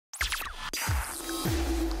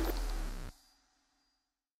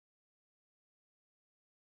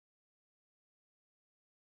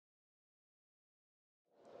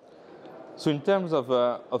So in terms of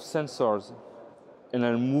sensors, and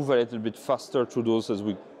I'll move a little bit faster through those as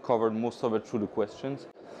we covered most of it through the questions.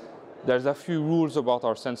 There's a few rules about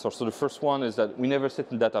our sensors. So the first one is that we never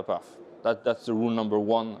sit in data path. That's the rule number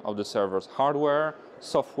one of the servers. Hardware,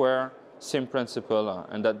 software, same principle,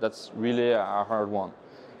 and that's really a hard one.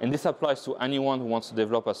 And this applies to anyone who wants to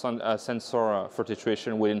develop a sensor for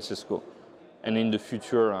tetration within Cisco and in the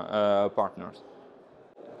future partners.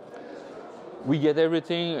 We get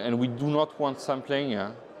everything, and we do not want sampling.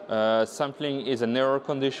 Sampling is an error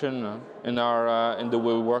condition in the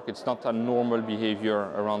way we work. It's not a normal behavior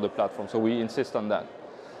around the platform, so we insist on that.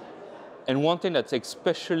 And one thing that's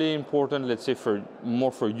especially important, let's say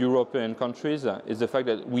more for European countries, is the fact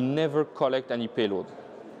that we never collect any payload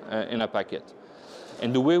in a packet.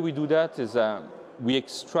 And the way we do that is we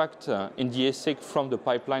extract in the ASIC from the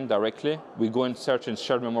pipeline directly. We go and search in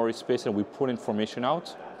shared memory space and we pull information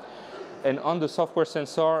out. And on the software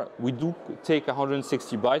sensor, we do take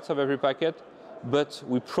 160 bytes of every packet, but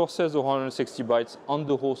we process the 160 bytes on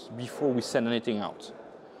the host before we send anything out.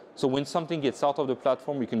 So when something gets out of the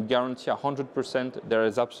platform, we can guarantee 100% there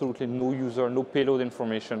is absolutely no user, no payload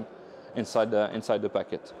information inside the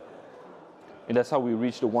packet. And that's how we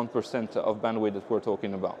reach the 1% of bandwidth that we're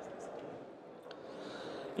talking about.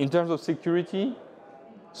 In terms of security,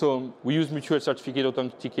 so we use mutual certificate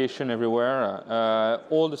authentication everywhere.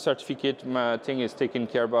 All the certificate thing is taken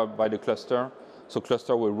care of by the cluster. So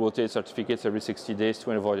cluster will rotate certificates every 60 days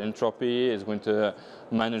to avoid entropy. It's going to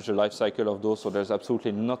manage the life cycle of those. So there's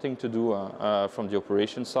absolutely nothing to do from the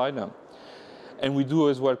operation side. And we do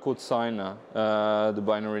as well code sign the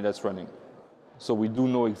binary that's running. So we do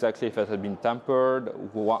know exactly if it has been tampered,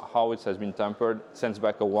 how it has been tampered, sends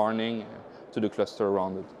back a warning to the cluster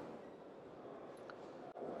around it.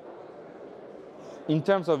 In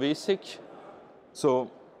terms of ASIC,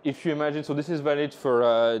 so if you imagine, so this is valid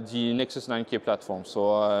for the Nexus 9K platform. So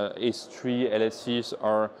ACE3, LSCs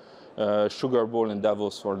are Sugar Bowl and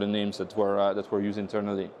Davos for the names that were used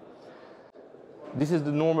internally. This is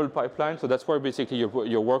the normal pipeline, so that's where basically your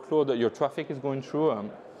workload, your traffic is going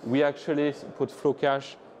through. We actually put flow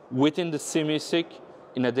cache within the same ASIC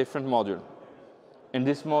in a different module. And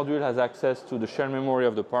this module has access to the shared memory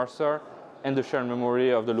of the parser and the shared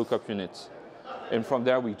memory of the lookup units. And from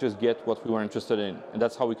there, we just get what we were interested in. And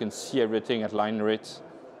that's how we can see everything at line rates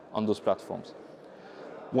on those platforms.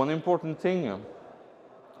 One important thing,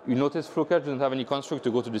 you notice flow cache doesn't have any construct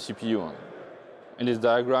to go to the CPU. In this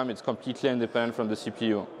diagram, it's completely independent from the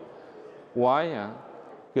CPU. Why?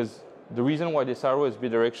 Because the reason why this arrow is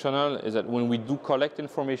bidirectional is that when we do collect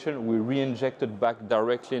information, we re-inject it back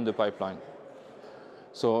directly in the pipeline.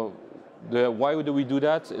 So why do we do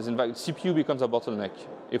that? Is in fact, CPU becomes a bottleneck.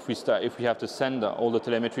 If we have to send all the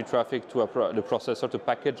telemetry traffic to the processor to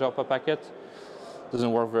package up a packet, it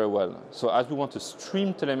doesn't work very well. So as we want to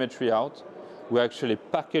stream telemetry out, we actually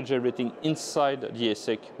package everything inside the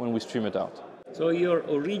ASIC when we stream it out. So you're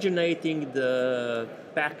originating the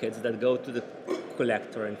packets that go to the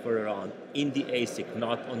collector and further on in the ASIC,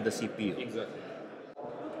 not on the CPU. Exactly.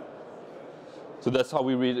 So that's how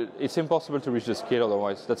we read it. It's impossible to reach the scale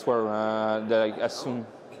otherwise. That's where they assume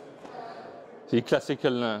the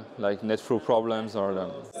classical like net flow problems or the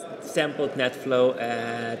sampled net flow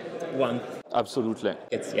at 1. Absolutely.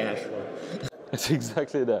 It's yeah, sure. It's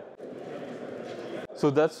exactly that. So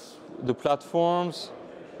that's the platforms.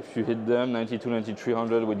 If you hit them, 92,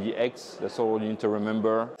 9300 with the X, that's all you need to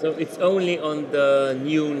remember. So it's only on the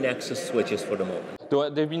new Nexus switches for the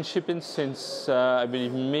moment? They've been shipping since, I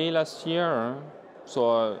believe, May last year.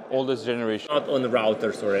 So all this generation. Not on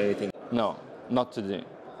routers or anything? No, not today.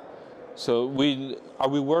 So are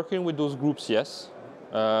we working with those groups? Yes.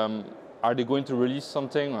 Are they going to release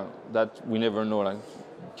something? That we never know. Like,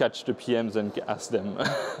 catch the PMs and ask them.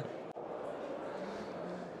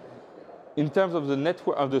 In terms of the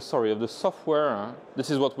network, of the software, this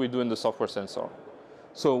is what we do in the software sensor.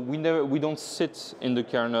 So we don't sit in the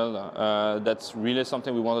kernel. That's really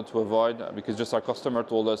something we wanted to avoid because just our customer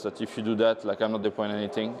told us that if you do that, like I'm not deploying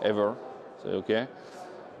anything ever. So okay.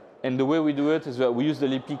 And the way we do it is that we use the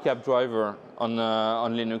libpcap driver on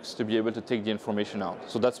Linux to be able to take the information out.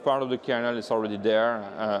 So that's part of the kernel. It's already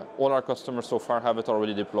there. All our customers so far have it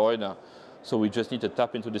already deployed. So we just need to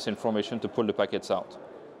tap into this information to pull the packets out.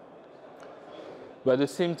 But at the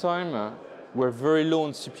same time, we're very low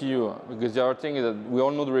on CPU because the other thing is that we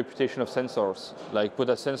all know the reputation of sensors. Like put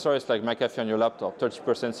a sensor, it's like McAfee on your laptop. 30%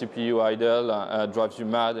 CPU idle drives you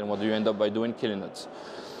mad, and what do you end up by doing? Killing it.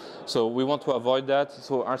 So we want to avoid that.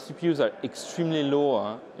 So our CPUs are extremely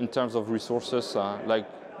low in terms of resources. Like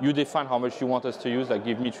you define how much you want us to use. Like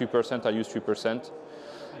give me 3%, I use 3%,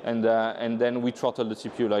 and then we throttle the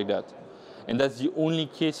CPU like that. And that's the only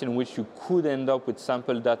case in which you could end up with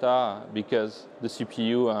sample data because the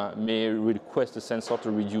CPU may request the sensor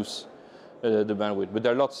to reduce the bandwidth. But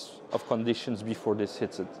there are lots of conditions before this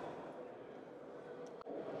hits it.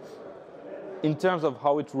 In terms of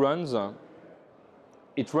how it runs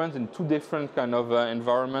in two different kind of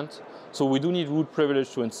environments. So we do need root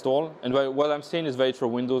privilege to install. And what I'm saying is valid for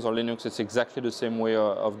Windows or Linux. It's exactly the same way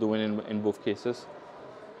of doing in both cases.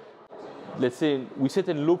 Let's say we set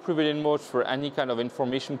in low privilege mode for any kind of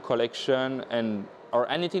information collection or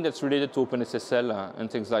anything that's related to OpenSSL and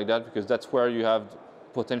things like that, because that's where you have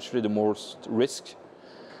potentially the most risk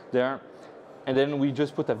there. And then we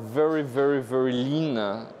just put a very, very, very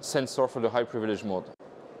lean sensor for the high privilege mode,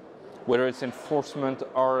 whether it's enforcement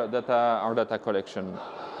or data collection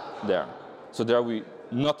there. So there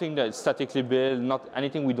nothing that is statically built, not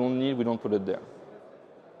anything we don't need, we don't put it there.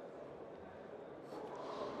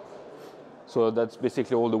 So that's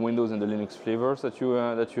basically all the Windows and the Linux flavors that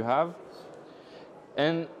you have.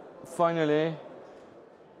 And finally,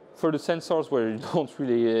 for the sensors where you don't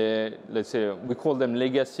really, let's say, we call them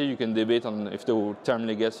legacy. You can debate on if the term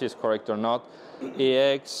legacy is correct or not.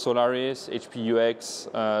 AX, Solaris,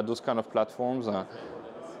 HPUX, those kind of platforms.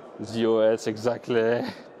 ZOS, exactly.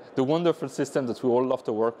 The wonderful system that we all love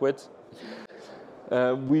to work with.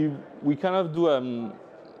 We kind of do,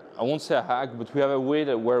 I won't say a hack, but we have a way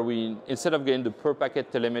where we, instead of getting the per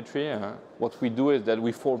packet telemetry, what we do is that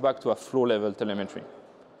we fall back to a flow level telemetry,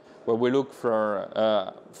 where we look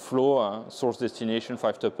for flow, source destination,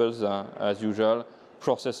 5 tuples as usual,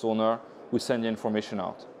 process owner, we send the information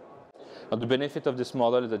out. Now the benefit of this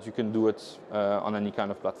model is that you can do it on any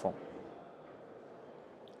kind of platform.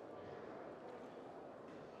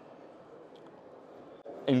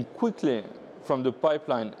 And quickly from the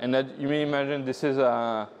pipeline, and that you may imagine this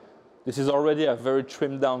is already a very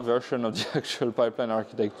trimmed down version of the actual pipeline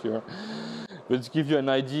architecture. But to give you an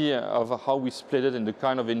idea of how we split it and the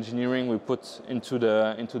kind of engineering we put into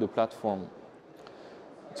the platform.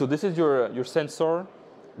 So this is your sensor.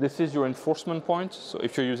 This is your enforcement point. So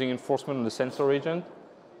if you're using enforcement on the sensor agent,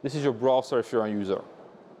 this is your browser if you're a user,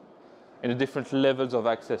 and the different levels of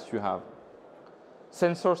access you have.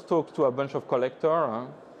 Sensors talk to a bunch of collectors.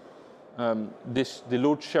 They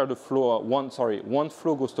load share the flow. One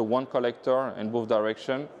flow goes to one collector in both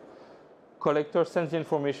directions. Collector sends the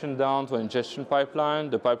information down to an ingestion pipeline.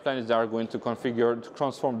 The pipeline is there going to configure, to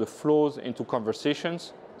transform the flows into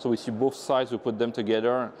conversations. So we see both sides, we put them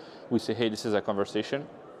together. We say, hey, this is a conversation.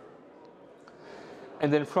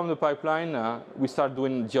 And then from the pipeline, we start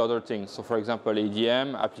doing the other things. So for example,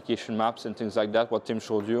 ADM, application maps and things like that, what Tim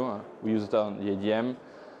showed you, we use it on the ADM.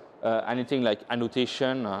 Anything like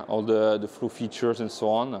annotation, all the flow features and so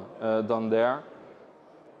on, done there.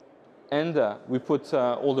 And we put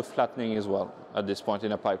all the flattening as well at this point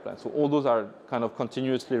in a pipeline. So all those are kind of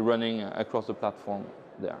continuously running across the platform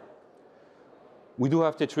there. We do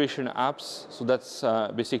have Tetration apps. So that's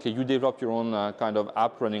basically you develop your own kind of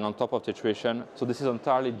app running on top of Tetration. So this is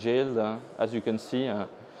entirely jailed, as you can see,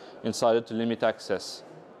 inside it to limit access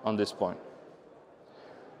on this point.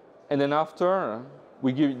 And then after,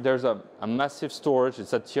 there's a massive storage.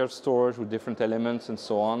 It's a tiered storage with different elements and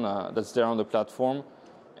so on that's there on the platform.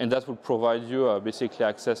 And that will provide you basically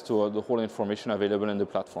access to the whole information available in the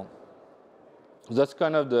platform. So that's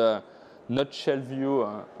kind of the nutshell view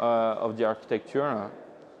of the architecture.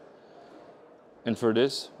 And for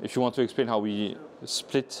this, if you want to explain how we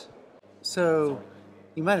split. So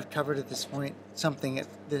you might have covered at this point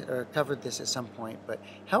or covered this at some point, but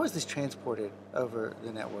how is this transported over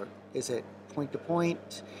the network? Is it point to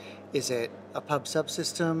point? Is it a pub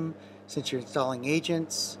subsystem? Since you're installing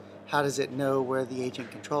agents, how does it know where the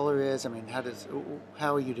agent controller is? I mean,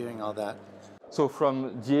 how are you doing all that? So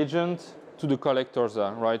from the agent to the collectors,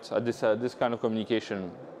 right? This kind of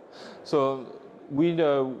communication. So we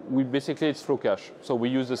basically it's flow cache. So we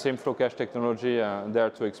use the same flow cache technology there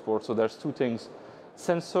to export. So there's two things.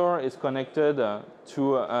 Sensor is connected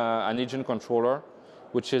to an agent controller,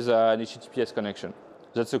 which is an HTTPS connection.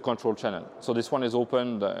 That's a control channel. So this one is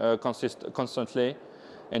opened constantly,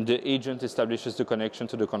 and the agent establishes the connection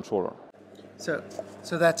to the controller. So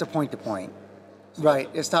that's a point-to-point, right?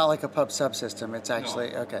 It's not like a pub subsystem. It's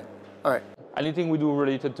actually, okay. All right. Anything we do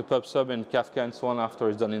related to pub sub and Kafka and so on after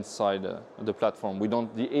is done inside the platform.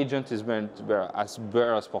 The agent is meant to be as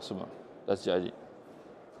bare as possible. That's the idea.